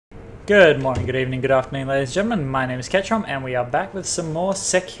Good morning, good evening, good afternoon, ladies and gentlemen. My name is Ketchum, and we are back with some more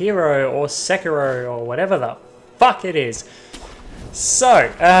Sekiro, or Sekiro, or whatever the fuck it is.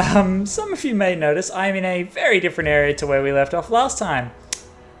 So, some of you may notice I'm in a very different area to where we left off last time.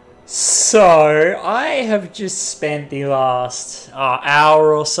 So, I have just spent the last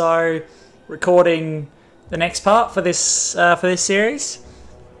hour or so recording the next part for this series.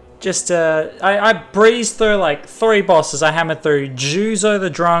 Just, I breezed through like 3 bosses. I hammered through Juzo the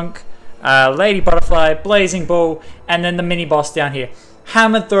Drunk, Lady Butterfly, Blazing Bull, and then the mini boss down here.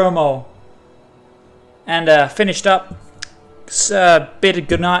 Hammered through them all. And finished up. Bid a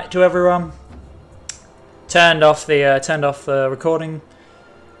good night to everyone. Turned off the recording.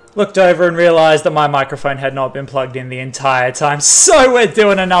 Looked over and realised that my microphone had not been plugged in the entire time. So we're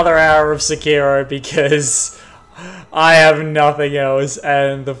doing another hour of Sekiro because I have nothing else,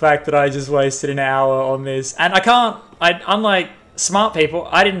 and the fact that I just wasted an hour on this, and unlike smart people,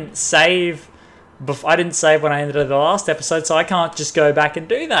 I didn't save when I ended the last episode, so I can't just go back and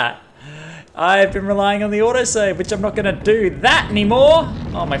do that. I've been relying on the autosave, which I'm not going to do that anymore.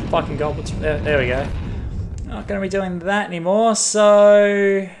 Oh my fucking god, there we go. Not going to be doing that anymore,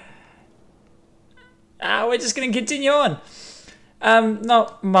 so we're just going to continue on.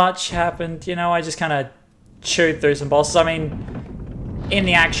 Not much happened, you know. I just kind of chewed through some bosses. I mean, in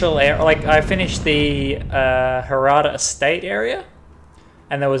the actual area, like, I finished the Harada Estate area,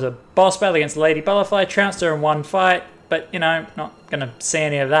 and there was a boss battle against Lady Butterfly. Trounced her in one fight, but, you know, not going to see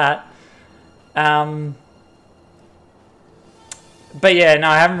any of that. But yeah, no,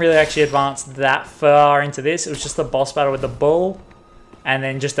 I haven't really actually advanced that far into this. It was just the boss battle with the bull, and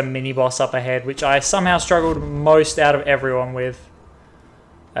then just a mini boss up ahead, which I somehow struggled most out of everyone with.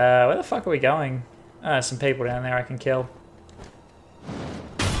 Where the fuck are we going? Some people down there I can kill.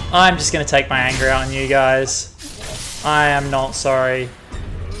 I'm just going to take my anger out on you guys. I am not sorry.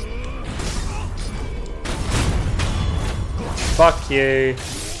 Fuck you.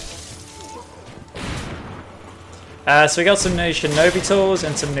 So we got some new shinobi tools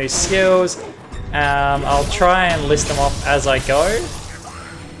and some new skills. I'll try and list them off as I go.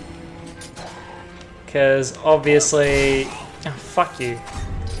 Because obviously... Oh, fuck you.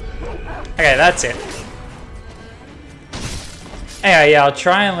 Okay, that's it. Anyway, yeah, I'll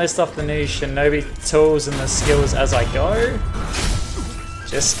try and list off the new shinobi tools and the skills as I go.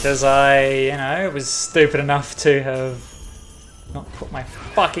 Just because I, you know, was stupid enough to have not put my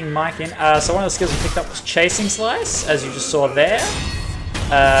fucking mic in. So one of the skills I picked up was Chasing Slice, as you just saw there.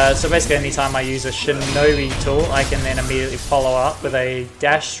 So basically anytime I use a shinobi tool, I can then immediately follow up with a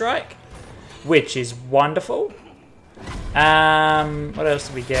dash strike, which is wonderful. What else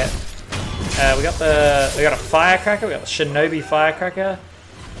did we get? We got a firecracker. We got the shinobi firecracker.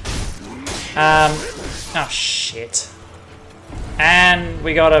 Oh shit. And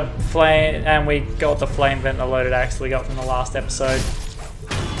we got a flame, and we got the flame vent, the loaded axe we got from the last episode.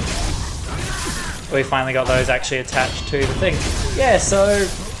 We finally got those actually attached to the thing. Yeah, so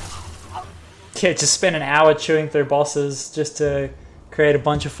yeah, just spent an hour chewing through bosses just to create a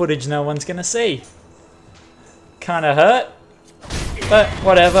bunch of footage no one's gonna see. Kinda hurt, but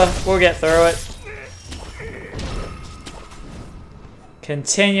whatever, we'll get through it.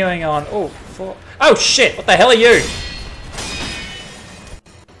 Continuing on. Oh shit, what the hell are you?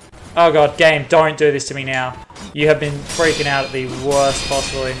 Oh god, game, don't do this to me now. You have been freaking out at the worst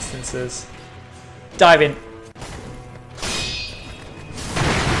possible instances. Dive in.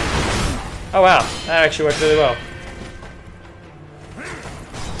 Oh wow, that actually worked really well.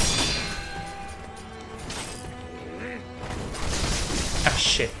 Oh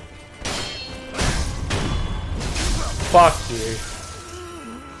shit. Fuck you.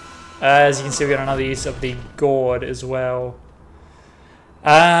 As you can see, we got another use of the gourd as well.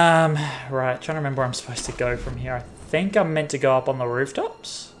 Right, trying to remember where I'm supposed to go from here. I think I'm meant to go up on the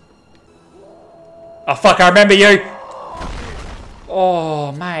rooftops. Oh fuck, I remember you!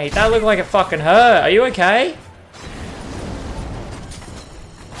 Oh mate, that looked like it fucking hurt. Are you okay?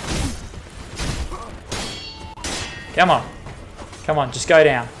 Come on. Come on, just go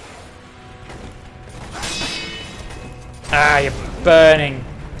down. Ah, you're burning.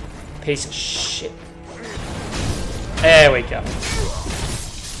 Piece of shit. There we go.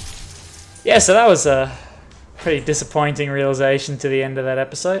 Yeah, so that was a pretty disappointing realization to the end of that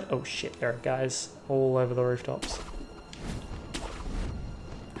episode. Oh shit, there are guys all over the rooftops.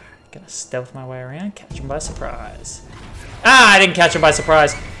 Gonna stealth my way around, catch him by surprise. Ah, I didn't catch him by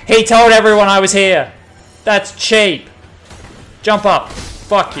surprise. He told everyone I was here. That's cheap. Jump up.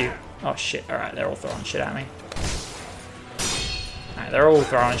 Fuck you. Oh shit, alright, they're all throwing shit at me. Alright, they're all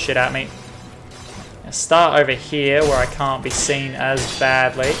throwing shit at me. I'll start over here where I can't be seen as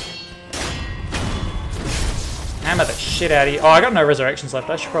badly. hammer the shit out of you. Oh, I got no resurrections left.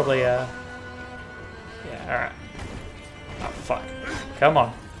 I should probably, yeah, alright. Oh, fuck. Come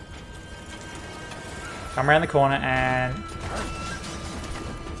on. Come around the corner and...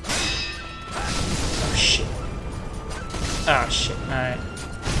 Oh, shit. Oh, shit. No.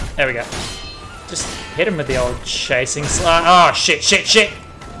 There we go. Just hit him with the old chasing slide. Oh, shit, shit, shit!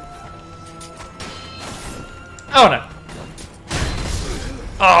 Oh, no.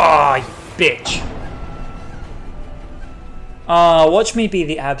 Oh, you bitch. Oh, watch me be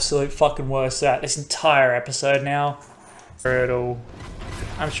the absolute fucking worst at this entire episode now. Brutal.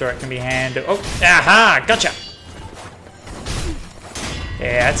 I'm sure it can be handled. Oh, aha! Gotcha!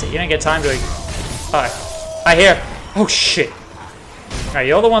 Yeah, that's it. You don't get time to... Oh, I hear... Oh, shit. Alright,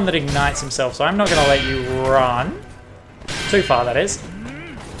 you're the one that ignites himself, so I'm not going to let you run. Too far, that is.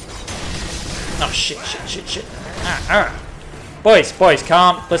 Oh, shit, shit, shit, shit. Alright. Boys,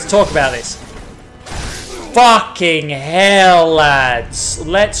 calm. Let's talk about this. Fucking hell, lads.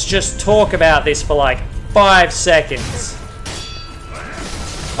 Let's just talk about this for like 5 seconds.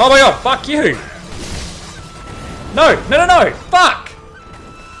 Oh my god, fuck you. No, no, no, no. Fuck.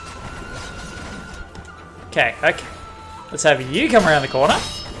 Okay, okay. Let's have you come around the corner.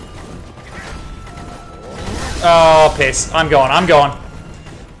 Oh, piss. I'm going, I'm going.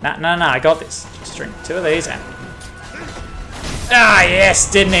 Nah, I got this. Just drink 2 of these and... Ah,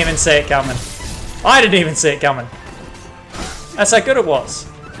 yes, didn't even see it coming. I didn't even see it coming. That's how good it was.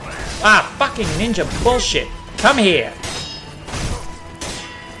 Ah, fucking ninja bullshit. Come here.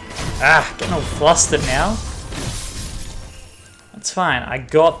 Ah, getting all flustered now. That's fine, I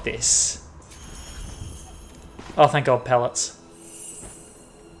got this. Oh, thank God, pellets.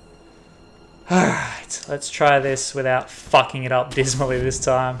 Alright, let's try this without fucking it up dismally this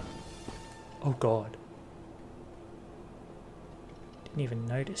time. Oh God. Didn't even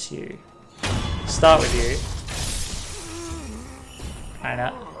notice you. Start with you. I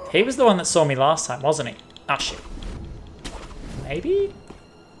know. He was the one that saw me last time, wasn't he? Oh shit. Maybe?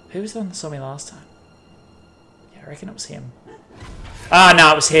 Who was the one that saw me last time? Yeah, I reckon it was him. Ah,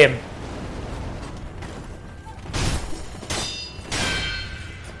 no, it was him.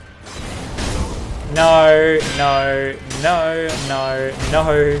 No, no, no, no,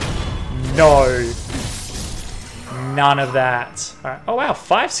 no, no. None of that. All right. Oh wow,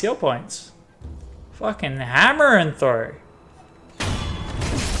 5 skill points. Fucking hammer and throw.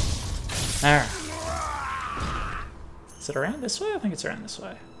 Alright. Is it around this way? I think it's around this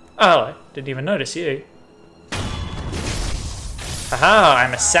way. Oh, hello. Didn't even notice you. Haha,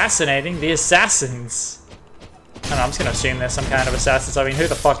 I'm assassinating the assassins. I don't know, I'm just gonna assume there's some kind of assassins. I mean, who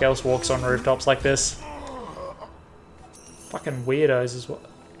the fuck else walks on rooftops like this? Fucking weirdos is what...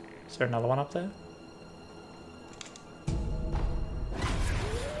 Is there another one up there?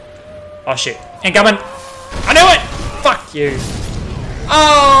 Oh shit. Incoming! I knew it! Fuck you.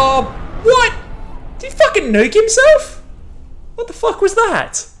 Oh, what? Did he fucking nuke himself? What the fuck was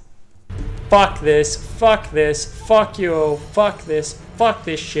that? Fuck this, fuck this, fuck you all, fuck this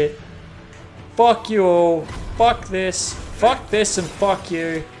shit. Fuck you all, fuck this and fuck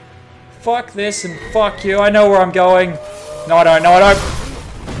you. Fuck this and fuck you. I know where I'm going. No, I don't, no, I don't.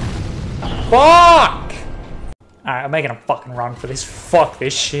 Fuck! Alright, I'm making a fucking run for this. Fuck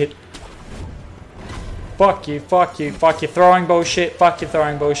this shit. Fuck you, fuck you, fuck you throwing bullshit, fuck you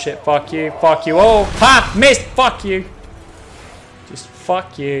throwing bullshit, fuck you all. Ha! Missed! Fuck you! Just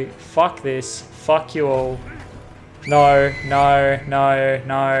fuck you, fuck this, fuck you all. No, no, no,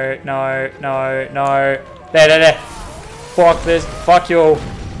 no, no, no, no. There. Fuck this, fuck you all.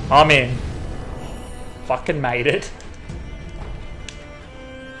 I'm in. Fucking made it.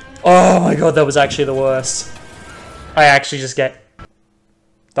 Oh my god, that was actually the worst. I actually just get...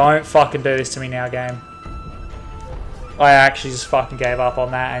 Don't fucking do this to me now, game. I actually just fucking gave up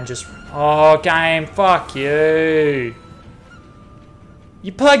on that and just... Oh, game, fuck you.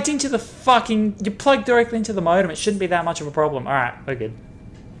 You plugged into the fucking... You plugged directly into the modem. It shouldn't be that much of a problem. Alright, we're good.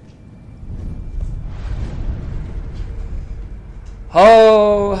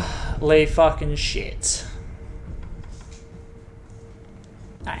 Holy fucking shit.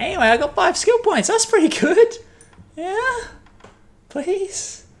 Anyway, I got 5 skill points. That's pretty good. Yeah?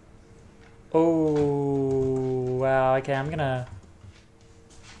 Please? Oh, wow. Okay, I'm gonna...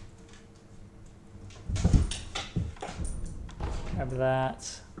 grab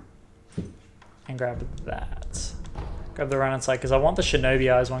that. And grab that. Grab the run inside, because I want the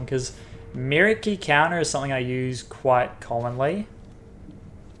Shinobi Eyes one, because Miriki counter is something I use quite commonly.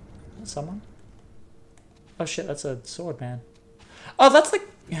 Someone? Oh shit, that's a sword, man. Oh, that's the...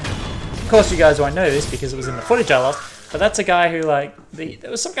 Of course you guys won't know this because it was in the footage I lost, but that's a guy who, like,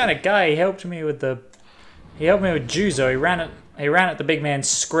 there was some kind of guy, he helped me with the He helped me with Juzo. He ran at the big man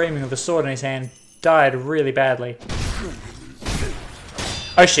screaming with a sword in his hand. Died really badly.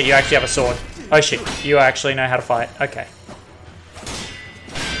 Oh shit, you actually have a sword. Oh shit, you actually know how to fight. Okay.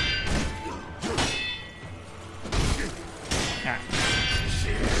 Alright.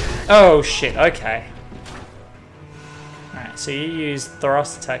 Oh shit, okay. Alright, so you use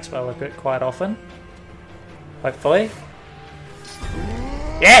thrust attacks by the look at it quite often. Hopefully.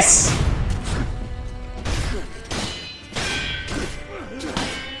 Yes!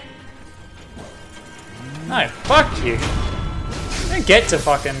 No, fuck you. You don't get to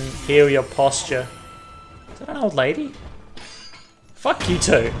fucking heal your posture. Is that an old lady? Fuck you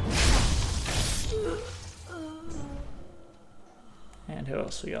too. And who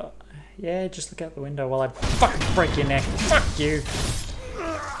else we got? Yeah, just look out the window while I fucking break your neck. Fuck you.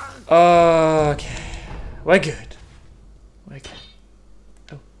 Okay. We're good. We're good.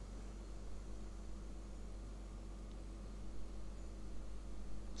 Oh.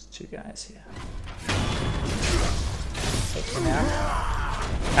 There's two guys here. Take him out.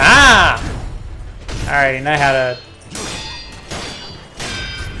 Ah! I already know how to...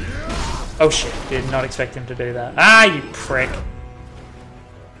 Oh shit, did not expect him to do that. Ah, you prick.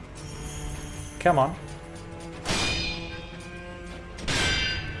 Come on.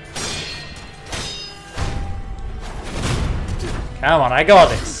 Come on, I got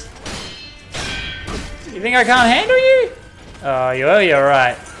this. You think I can't handle you? Oh, you're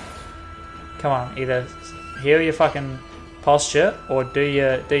right. Come on, either heal your fucking posture or do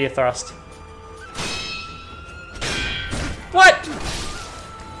your thrust. What?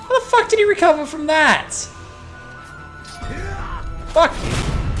 How the fuck did he recover from that? Fuck you.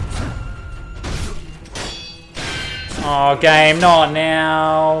 Oh, game, not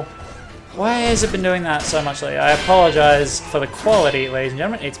now. Why has it been doing that so much lately? I apologise for the quality, ladies and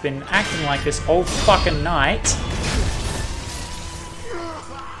gentlemen. It's been acting like this all fucking night.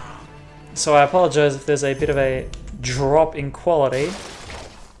 So I apologise if there's a bit of a drop in quality.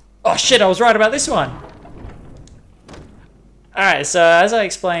 Oh shit, I was right about this one. Alright, so as I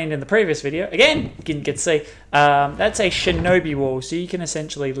explained in the previous video, again, you didn't get to see, that's a shinobi wall, so you can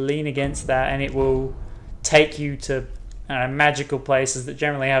essentially lean against that and it will take you to magical places that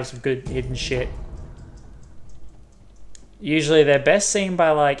generally have some good hidden shit. Usually they're best seen by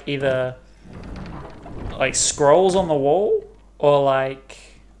like either like scrolls on the wall or like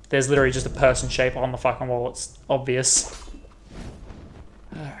there's literally just a person shape on the fucking wall. It's obvious.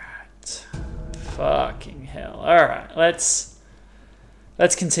 Alright. Fucking hell. Alright, let's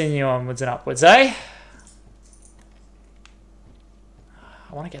continue onwards and upwards, eh?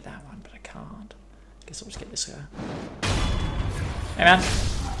 I want to get that one, but I can't. Guess I'll just get this guy. Hey man.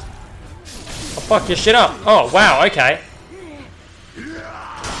 I'll fuck your shit up. Oh, wow, okay.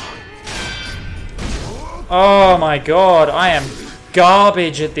 Oh my god, I am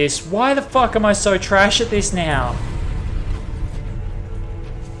garbage at this. Why the fuck am I so trash at this now?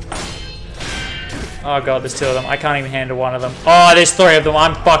 Oh god, there's two of them. I can't even handle one of them. Oh, there's three of them.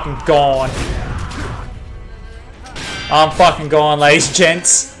 I'm fucking gone. I'm fucking gone, ladies and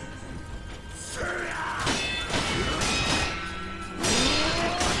gents.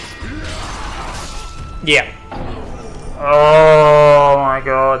 Yeah. Oh my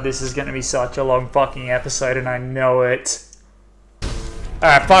god, this is gonna be such a long fucking episode and I know it.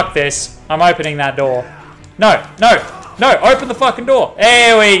 Alright, fuck this. I'm opening that door. No, no, no, open the fucking door.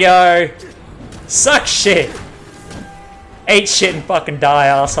 There we go. Suck shit. Eat shit and fucking die,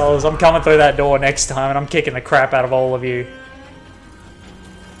 assholes. I'm coming through that door next time and I'm kicking the crap out of all of you.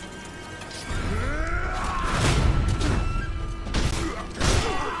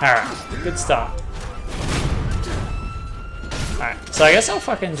 Alright, good start. Alright, so I guess I'll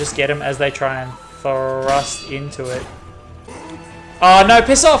fucking just get him as they try and thrust into it. Oh no,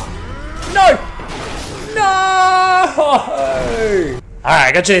 piss off! No! No! Alright,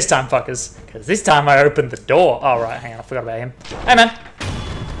 I got you this time, fuckers. Because this time I opened the door. Oh, right, hang on, I forgot about him. Hey, man!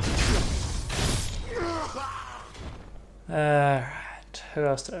 Alright, who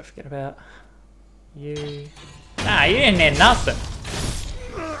else did I forget about? You... Nah, you didn't hear nothing.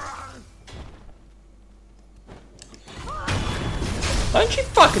 Don't you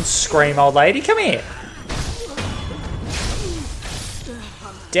fucking scream, old lady. Come here.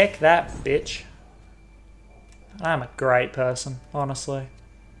 Deck that, bitch. I'm a great person, honestly.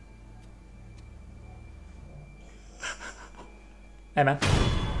 Hey, man.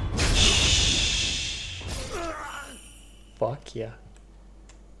 Shh. Fuck yeah.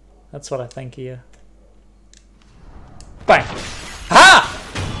 That's what I think of you. Bang.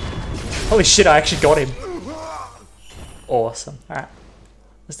 Ha! Holy shit, I actually got him. Awesome. Alright.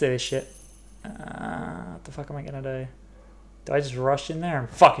 Let's do this shit. What the the fuck am I gonna do? Do I just rush in there and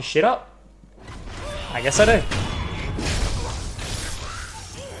fuck his shit up? I guess I do.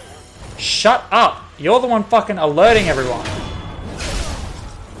 Shut up! You're the one fucking alerting everyone.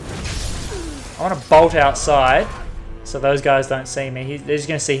 I want to bolt outside so those guys don't see me. They're just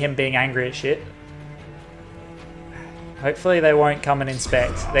gonna see him being angry at shit. Hopefully they won't come and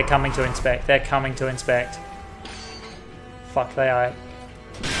inspect. They're coming to inspect. They're coming to inspect. Fuck, they are.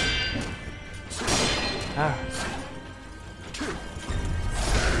 Ah.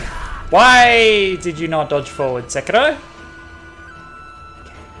 Why did you not dodge forward, Sekiro?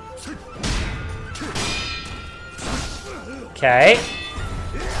 Okay.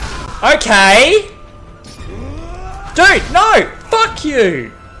 Okay! Dude, no! Fuck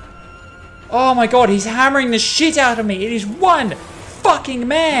you! Oh my god, he's hammering the shit out of me. It is one fucking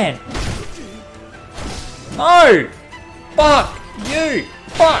man. No! Fuck you!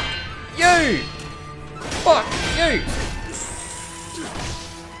 Fuck you! Fuck you!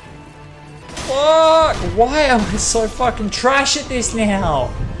 Fuck! Why am I so fucking trash at this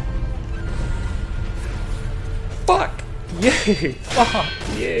now? Fuck you! Fuck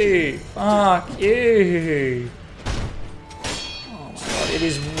you! Fuck you! Oh my god, it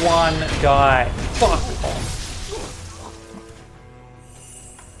is one guy. Fuck off.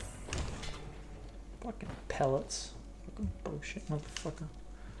 Fucking pellets. Fucking bullshit, motherfucker.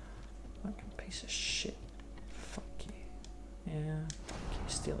 Fucking piece of shit. Fuck you. Yeah. Fuck you,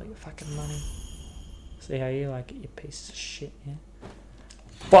 stealing your fucking money. See how you like it, you pieces of shit, yeah?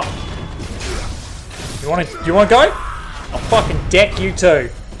 Fuck! You wanna go? I'll fucking deck you too.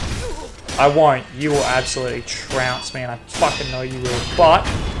 I won't. You will absolutely trounce me and I fucking know you will. But,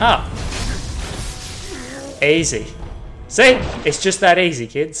 easy. See? It's just that easy,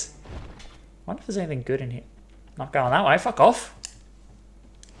 kids. I wonder if there's anything good in here. Not going that way, fuck off.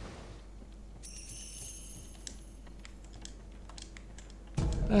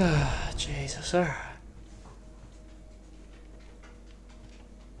 Jesus, alright.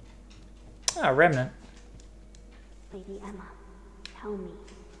 Remnant. Lady Emma, tell me,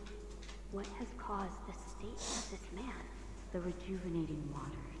 what has caused the state of this man? The rejuvenating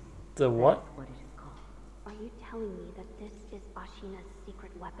waters. The what? That's what it is called. Are you telling me that this is Ashina's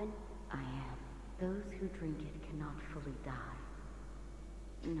secret weapon? I am. Those who drink it cannot fully die.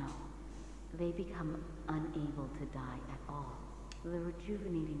 No, they become unable to die at all. The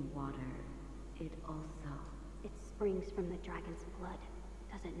rejuvenating water, it also... It springs from the dragon's blood,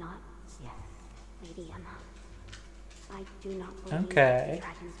 does it not? Yes. Lady Emma, I do not believe that the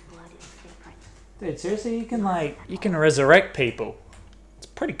dragon's blood is sacred. Dude, seriously, you can resurrect people. It's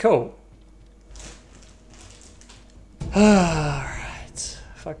pretty cool. Alright.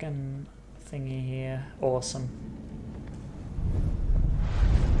 Fucking thingy here. Awesome.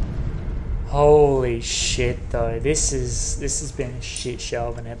 Holy shit though. This has been a shit show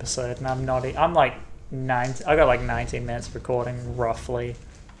of an episode and I'm like 19, I got like 19 minutes of recording roughly.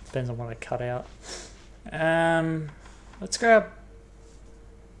 Depends on what I cut out. Let's grab...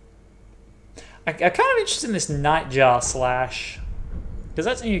 I'm kind of interested in this Nightjar Slash. Because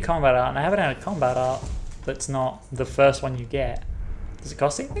that's a new combat art, and I haven't had a combat art that's not the first one you get. Does it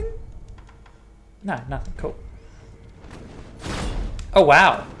cost anything? No, nothing. Cool. Oh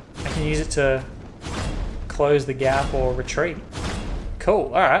wow! I can use it to close the gap or retreat.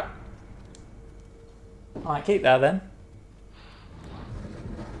 Cool, alright. Alright, keep that then.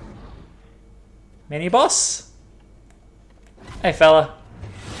 Mini boss? Hey fella.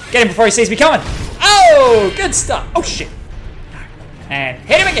 Get him before he sees me coming! Oh! Good stuff! Oh shit! And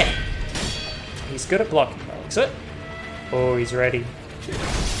hit him again! He's good at blocking, by the looks of it. Oh, he's ready.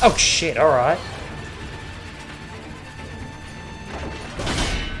 Oh shit, alright.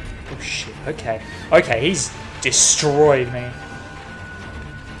 Oh shit, okay. Okay, he's destroyed me.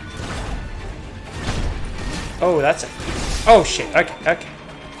 Oh, that's it. Oh shit, okay, okay.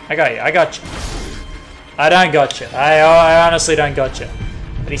 I got you, I got you. I don't gotcha. I honestly don't gotcha.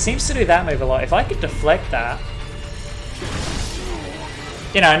 But he seems to do that move a lot. If I could deflect that...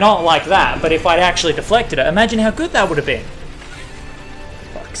 You know, not like that, but if I'd actually deflected it, imagine how good that would have been.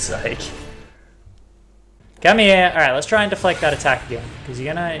 Fuck's sake. Come here. Alright, let's try and deflect that attack again. Because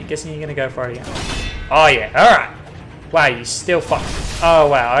guessing you're gonna go for it again. Oh yeah, alright. Wow, you still fuck. Oh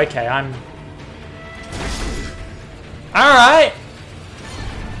wow, okay, I'm... Alright.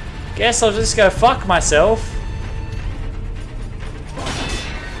 Guess I'll just go fuck myself.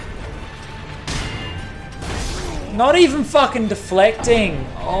 Not even fucking deflecting.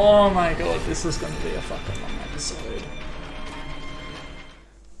 Oh my god, this is going to be a fucking long episode.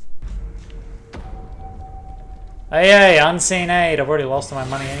 Hey, hey, unseen aid. I've already lost all my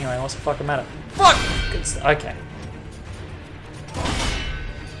money anyway. What's the fucking matter? Fuck! Okay.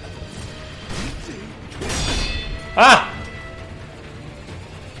 Ah!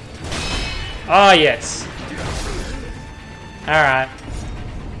 Oh, yes. Alright.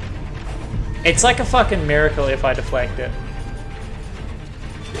 It's like a fucking miracle if I deflect it.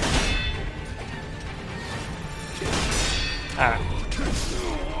 Alright.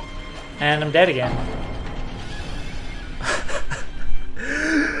 And I'm dead again.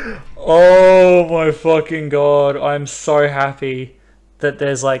 Oh my fucking god. I'm so happy that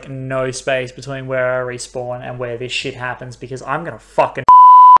there's like no space between where I respawn and where this shit happens, because I'm gonna fucking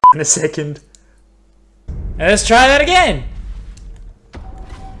in a second. And let's try that again.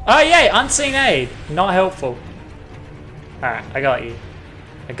 Oh yay, unseen aid. Not helpful. Alright, I got you.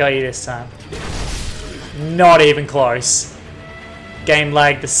 I got you this time. Not even close. Game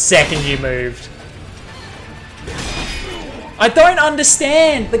lagged the second you moved. I don't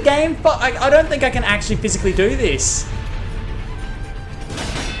understand. The game, I don't think I can actually physically do this.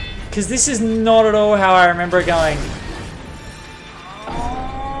 Because this is not at all how I remember it going.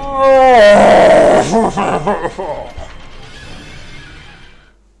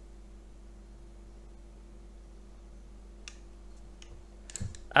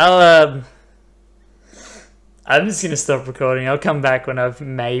 I'm just gonna stop recording. I'll come back when I've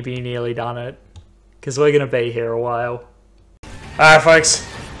maybe nearly done it, because we're gonna be here a while. Alright folks,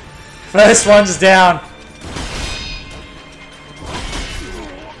 first one's down.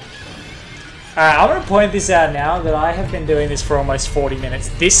 Alright, I'm gonna point this out now that I have been doing this for almost 40 minutes.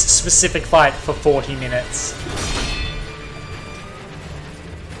 This specific fight for 40 minutes.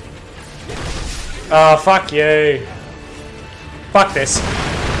 Oh, fuck you. Fuck this.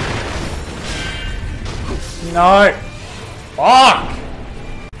 No. Fuck.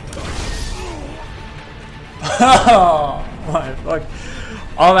 Oh my fuck.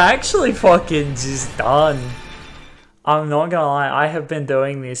 I'm actually fucking just done. I'm not gonna lie, I have been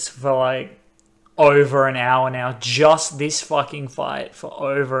doing this for like over an hour now. Just this fucking fight for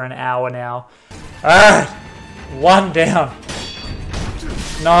over an hour now. Alright. One down.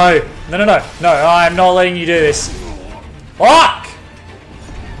 No. No, no, no. No, I'm not letting you do this. Fuck!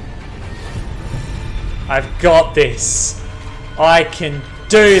 I've got this. I can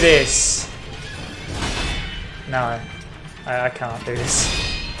do this. No. I can't do this.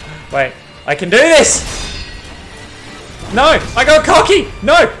 Wait. I can do this! No! I got cocky!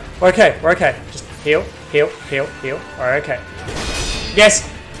 No! Okay, we're okay. Just heal, heal, heal, heal. Alright, okay. Yes!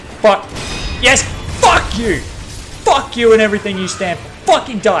 Fuck! Yes! Fuck you! Fuck you and everything you stand for.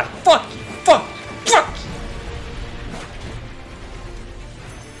 Fucking die! Fuck you! Fuck! Fuck!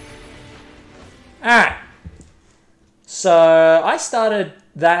 Alright. So, I started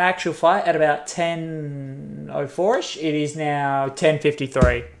that actual fight at about 10:04ish. It is now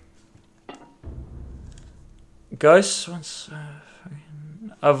 10:53. Ghosts once...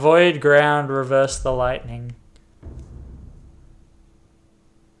 avoid ground, reverse the lightning.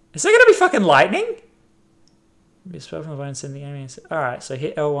 Is there gonna be fucking lightning? Be spell from the bonus in the enemy. Alright, so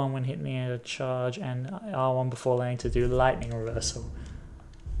hit L1 when hitting the air to charge and R1 before landing to do lightning reversal.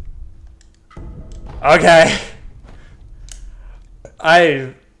 Okay.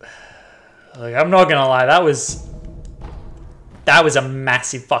 I'm not gonna lie, that was a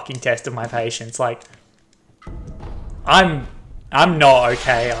massive fucking test of my patience. Like, I'm not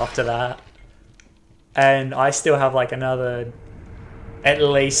okay after that. And I still have like another at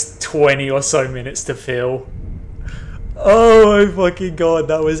least 20 or so minutes to fill. Oh my fucking god,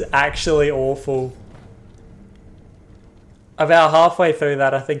 that was actually awful. About halfway through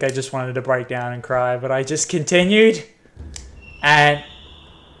that, I think I just wanted to break down and cry, but I just continued. And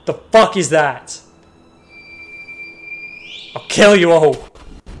the fuck is that? I'll kill you all.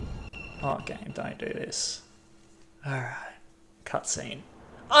 Oh, game, don't do this. Alright. Cutscene.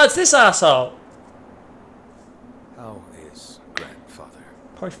 Oh, it's this asshole. How is grandfather?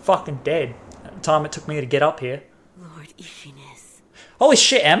 Probably fucking dead at the time it took me to get up here. Lord Ishines. Holy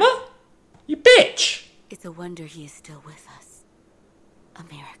shit, Emma? You bitch! It's a wonder he is still with us. A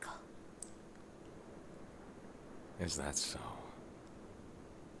miracle. Is that so?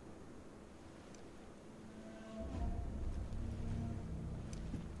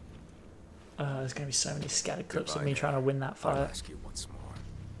 There's gonna be so many scattered clips of me Goodbye, trying to win that I'll fight. ask you once more.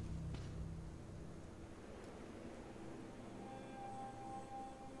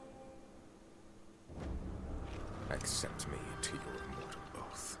 Accept me into your immortal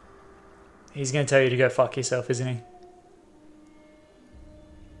oath. He's gonna tell you to go fuck yourself, isn't he?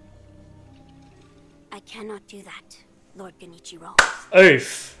 I cannot do that, Lord Genichiro.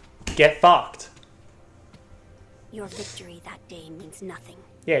 Oof. Get fucked. Your victory that day means nothing.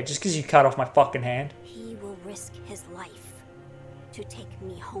 Yeah, just because you cut off my fucking hand. He will risk his life to take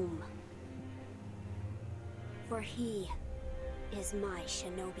me home. For he is my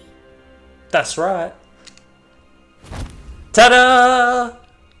shinobi. That's right. Ta-da!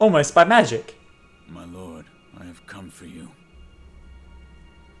 Almost by magic. My lord, I have come for you.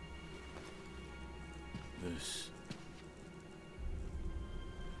 This.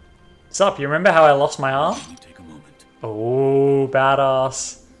 What's up? You remember how I lost my arm? Let me take a moment. Oh,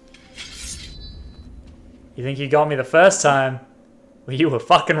 badass. You think you got me the first time? Well, you were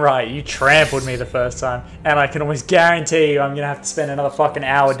fucking right. You trampled me the first time. And I can almost guarantee you I'm gonna have to spend another fucking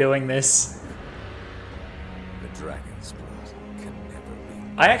hour doing this. The dragon's blood can never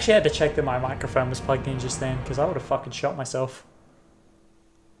be. I actually had to check that my microphone was plugged in just then, because I would have fucking shot myself.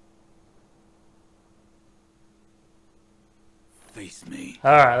 Face me.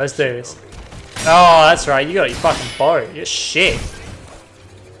 Alright, let's do this. Oh, that's right. You got your fucking bow. You're shit.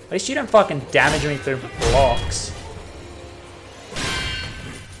 At least you don't fucking damage me through blocks.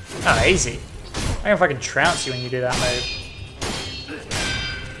 Oh, easy. I can fucking trounce you when you do that move.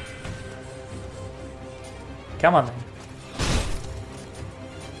 Come on then.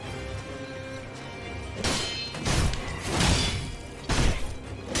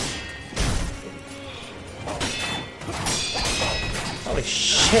 Holy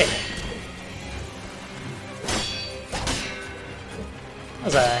shit. That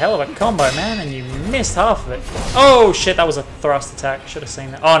was a hell of a combo, man, and you missed half of it. Oh shit, that was a thrust attack. Should have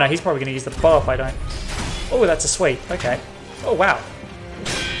seen that. Oh no, he's probably going to use the bow if I don't. Oh, that's a sweep. Okay. Oh wow.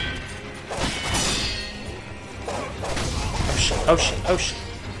 Oh shit, oh shit, oh shit.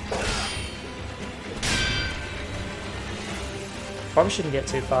 Probably shouldn't get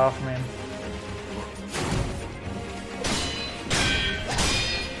too far from him.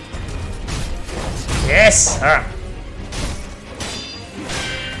 Yes! Alright.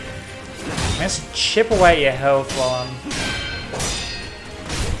 Let's chip away your health while I'm...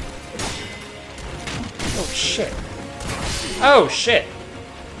 Oh shit. Oh shit.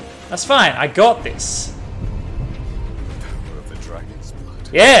 That's fine, I got this. Power of the dragon's blood.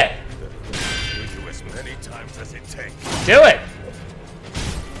 Yeah! We'll do as many times as it takes. Do it!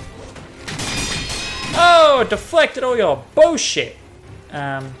 Oh, deflected all your bullshit.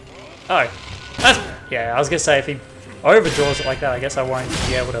 Oh. That's... Yeah, I was gonna say if he overdraws it like that, I guess I won't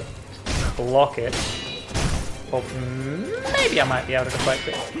be able to block it. Or maybe I might be able to deflect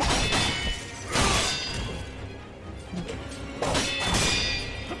it.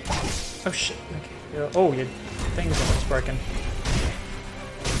 Oh shit. Okay. Oh, your thing's almost broken.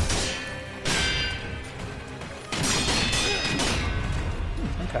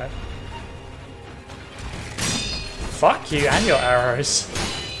 Okay. Fuck you and your arrows.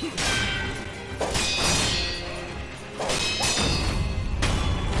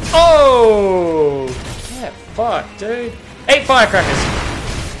 Oh! Yeah, fuck, dude. 8 firecrackers!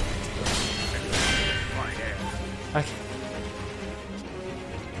 Okay.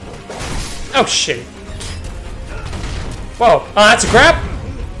 Oh, shit. Whoa. Oh, that's a grab?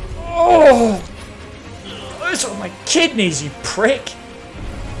 Oh! Those are my kidneys, you prick!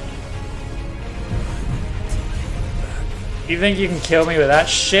 You think you can kill me with that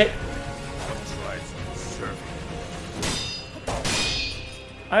shit?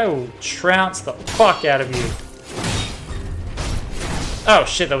 I will trounce the fuck out of you. Oh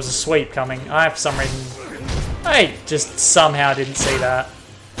shit, there was a sweep coming. I, for some reason, I just somehow didn't see that.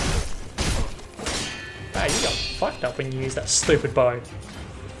 Ah, you got fucked up when you used that stupid bow.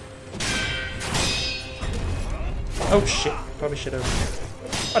 Oh shit, probably should have.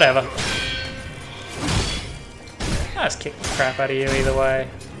 Whatever. I'll just kick the crap out of you either way.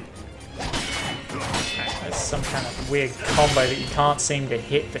 That's some kind of weird combo that you can't seem to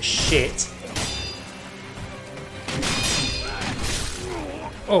hit for shit.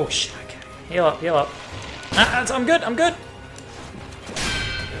 Oh shit, okay. Heal up, heal up. I'm good, I'm good.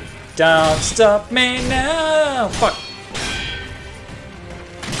 Don't stop me now! Fuck.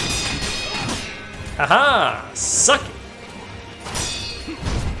 Haha! Suck it!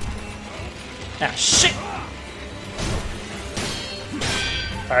 Ah, shit!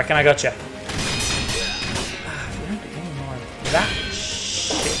 I reckon I got you. That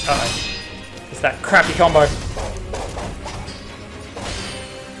shit. Uh-oh. It's that crappy combo.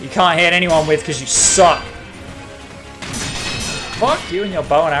 You can't hit anyone with because you suck. Fuck you and your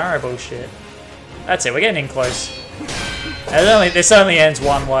bow and arrow bullshit. That's it, we're getting in close. This only ends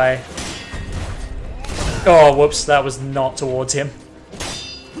one way. Oh, whoops, that was not towards him.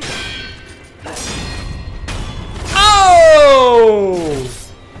 Oh!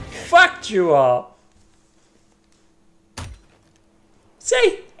 Fucked you up.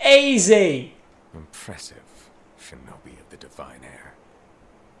 See? Easy! Impressive, shinobi of the divine air.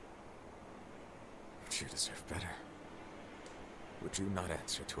 You deserve better. Would you not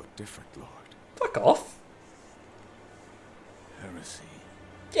answer to a different lord? Fuck off. Heresy.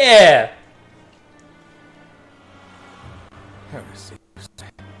 Yeah! Heresy.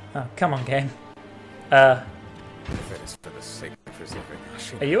 Oh, come on, game. If it is for the sake of preserving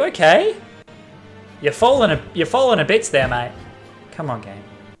Ashina. Are you okay? You're falling a bits there, mate. Come on, game.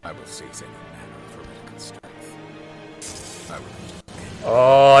 I will seize any manner of heretical strength. I will.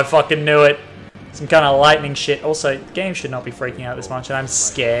 Oh, I fucking knew it. Some kind of lightning shit. Also, the game should not be freaking out this much, and I'm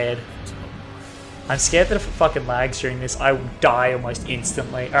scared. I'm scared that if it fucking lags during this, I will die almost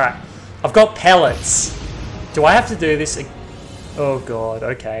instantly. Alright, I've got pellets. Do I have to do this? Oh god,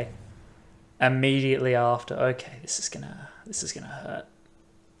 okay. Immediately after. Okay, this is gonna hurt.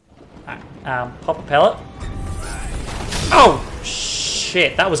 Alright, pop a pellet. Oh,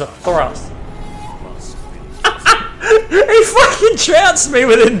 shit, that was a thrust. He fucking trounced me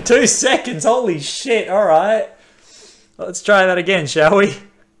within 2 seconds. Holy shit, alright. Let's try that again, shall we?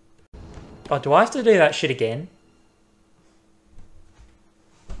 Oh, do I have to do that shit again?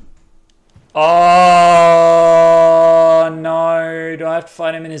 Oh, no. Do I have to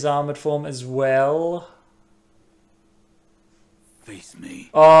fight him in his armored form as well? Face me.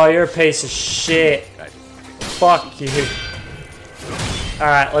 Oh, you're a piece of shit. Fuck you.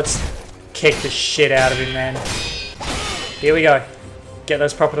 Alright, let's kick the shit out of him, man. Here we go. Get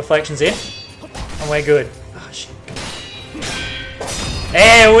those proper deflections in. And we're good. Oh, shit.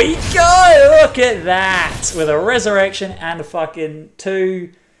 There we go! Look at that! With a resurrection and a fucking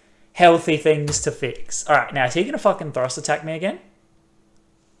 2 healthy things to fix. Alright, now is he gonna fucking thrust attack me again?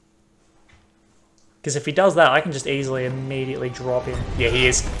 Because if he does that, I can just easily immediately drop him. Yeah, he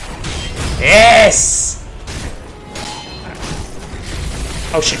is. Yes!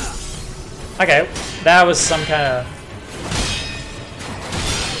 Oh shit. Okay, that was some kind of...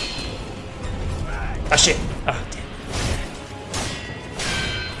 Oh shit. Oh, damn.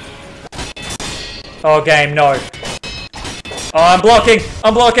 Oh, game, no. Oh, I'm blocking!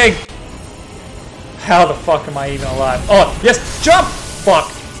 I'm blocking! How the fuck am I even alive? Oh, yes! Jump! Fuck.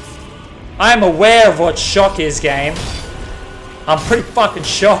 I am aware of what shock is, game. I'm pretty fucking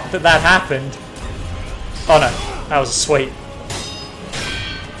shocked that that happened. Oh no, that was a sweep.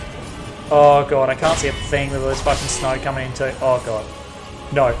 Oh god, I can't see a thing with all this fucking snow coming into. Oh god.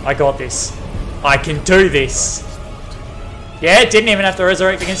 No, I got this. I can do this. Yeah, didn't even have to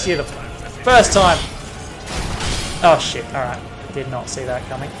resurrect against you the first time. Oh shit, alright. Did not see that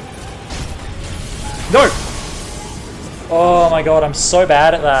coming. No! Oh my god, I'm so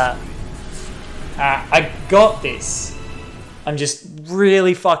bad at that. I got this. I'm just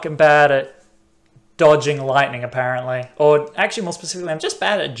really fucking bad at dodging lightning, apparently. Or actually, more specifically, I'm just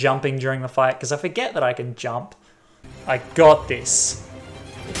bad at jumping during the fight because I forget that I can jump. I got this.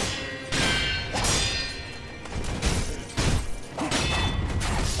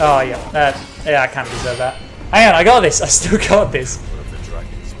 Oh yeah, yeah, I can't deserve that. Hang on, I got this. I still got this.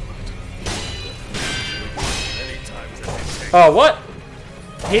 Oh, what?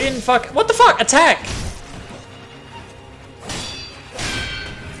 He didn't fuck. What the fuck? Attack!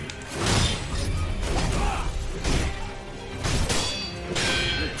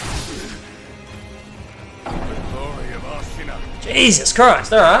 Jesus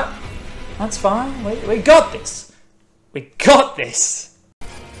Christ, alright. That's fine. We got this. We got this.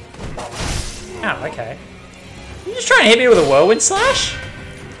 Oh, okay. You just trying to hit me with a whirlwind slash?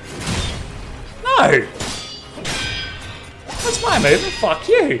 No. That's my move. Fuck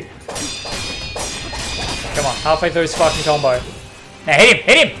you. Come on, halfway through his fucking combo. Now hit him,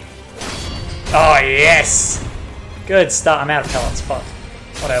 hit him! Oh, yes! Good start. I'm out of pellets, fuck.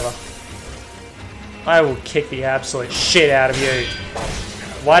 Whatever. I will kick the absolute shit out of you.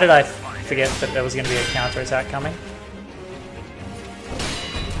 Why did I forget that there was going to be a counter-attack coming?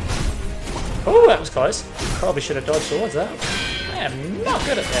 Oh, that was close. Probably should have dodged towards that. I am not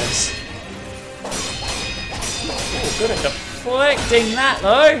good at this. Ooh, good at deflecting that,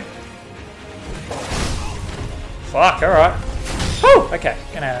 though. Fuck, alright. Whew, okay,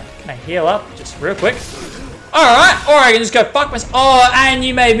 gonna heal up just real quick. Alright, or I can just go fuck myself. Oh, and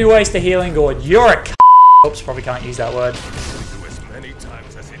you made me waste a healing gourd. You're a c***. Oops, probably can't use that word.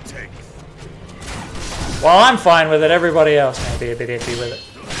 Well, I'm fine with it. Everybody else may be a bit iffy with it.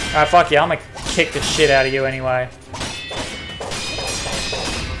 Alright, fuck you. I'm gonna kick the shit out of you anyway.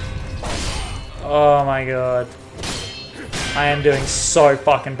 Oh my god. I am doing so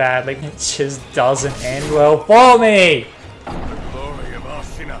fucking badly. It just doesn't end well for me.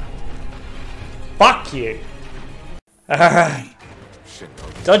 Fuck you. Alright.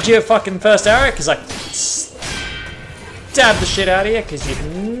 Dodge your fucking first arrow, because I stab the shit out of you, because you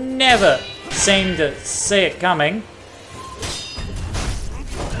never seem to see it coming.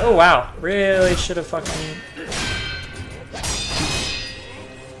 Oh wow, really should have fucking...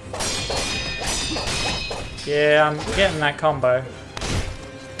 Yeah, I'm getting that combo.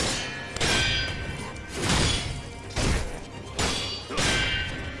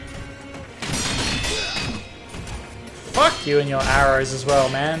 Fuck you and your arrows as well,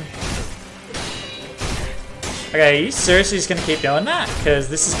 man. Okay, are you seriously just gonna keep doing that? Because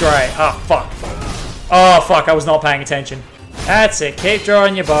this is great. Oh, fuck. Oh, fuck, I was not paying attention. That's it, keep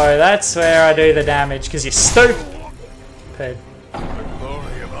drawing your bow. That's where I do the damage, because you're stupid. The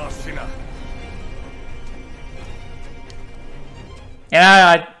glory of Ashina. You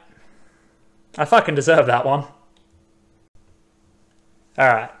know, I fucking deserve that one.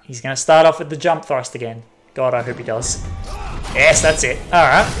 Alright, he's gonna start off with the jump thrust again. God, I hope he does. Yes, that's it.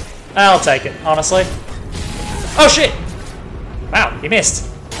 Alright. I'll take it, honestly. Oh shit! Wow, he missed.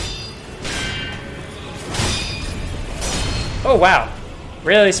 Oh wow.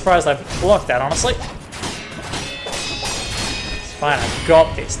 Really surprised I blocked that, honestly. It's fine, I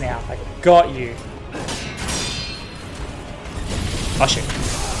got this now. I got you. Oh shit.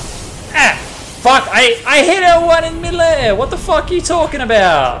 Ah! Fuck! I hit L1 in midair! What the fuck are you talking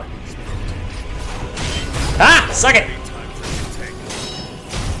about? Ah! Suck it!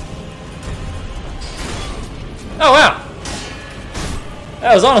 Oh wow!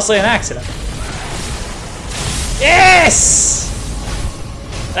 That was honestly an accident. Yes!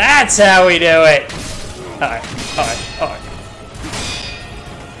 That's how we do it! Alright, alright, alright.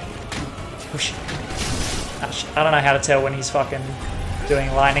 Oh shit. Oh shit. I don't know how to tell when he's fucking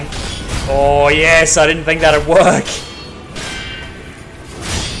doing lightning. Oh yes, I didn't think that'd work.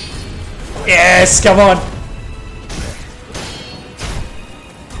 Yes, come on!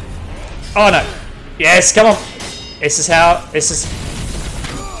 Oh no. Yes, come on! This is how, this is...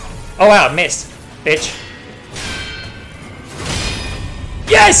 Oh wow, I missed. Bitch.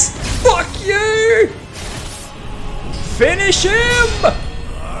 Yes! Fuck you! Finish him!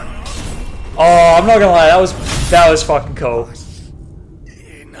 Oh, I'm not gonna lie, that was fucking cool.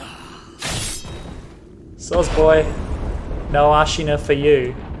 Soz boy. No Ashina for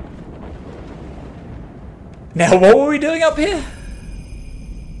you. Now what were we doing up here?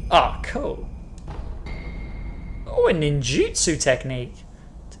 Oh, cool. Oh, a ninjutsu technique.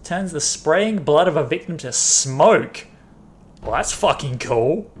 It turns the spraying blood of a victim to smoke. Well, that's fucking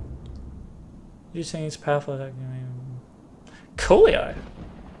cool. You saying it's powerful? Coolio.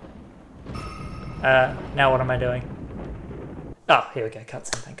 Now what am I doing? Oh, here we go.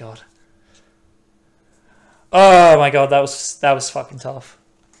 Cutscene, thank God. Oh my God, that was fucking tough.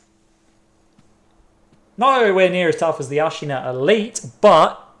 Nowhere near as tough as the Ashina Elite,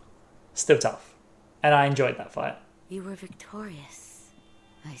 but still tough. And I enjoyed that fight. You were victorious,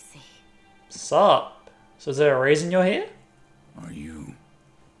 I see. Sup? So is there a reason you're here? Are you?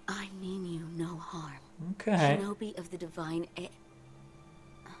 I mean you no harm. Okay. Shinobi of the divine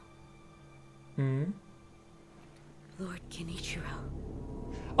Lord Kenichiro.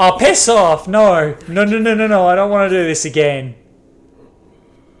 Oh, piss off! No! No, no, no, no, no, I don't want to do this again.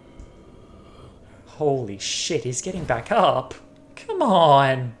 Holy shit, he's getting back up. Come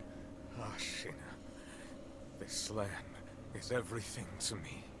on. Ashina. This land is everything to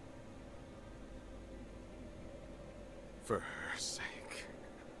me. For her sake.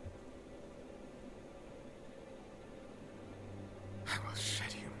 I will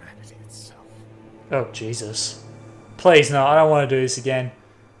shed humanity itself. Oh, Jesus. Please, no, I don't want to do this again.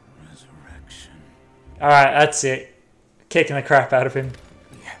 Resurrection. Alright, that's it. Kicking the crap out of him.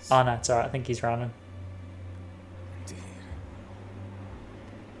 Yes. Oh no, it's alright, I think he's running. Indeed.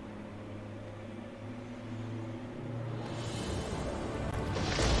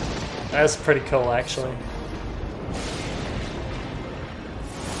 That's pretty cool, actually.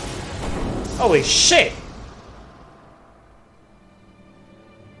 Holy shit!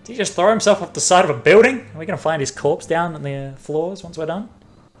 Did he just throw himself off the side of a building? Are we going to find his corpse down on the floors once we're done?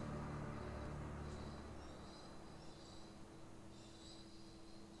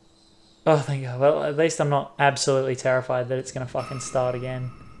 Oh, thank God. Well, at least I'm not absolutely terrified that it's going to fucking start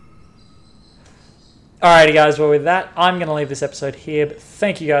again. Alrighty guys, well with that, I'm going to leave this episode here, but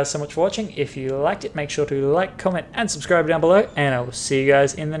thank you guys so much for watching. If you liked it, make sure to like, comment, and subscribe down below, and I will see you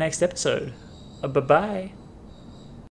guys in the next episode. Bye-bye.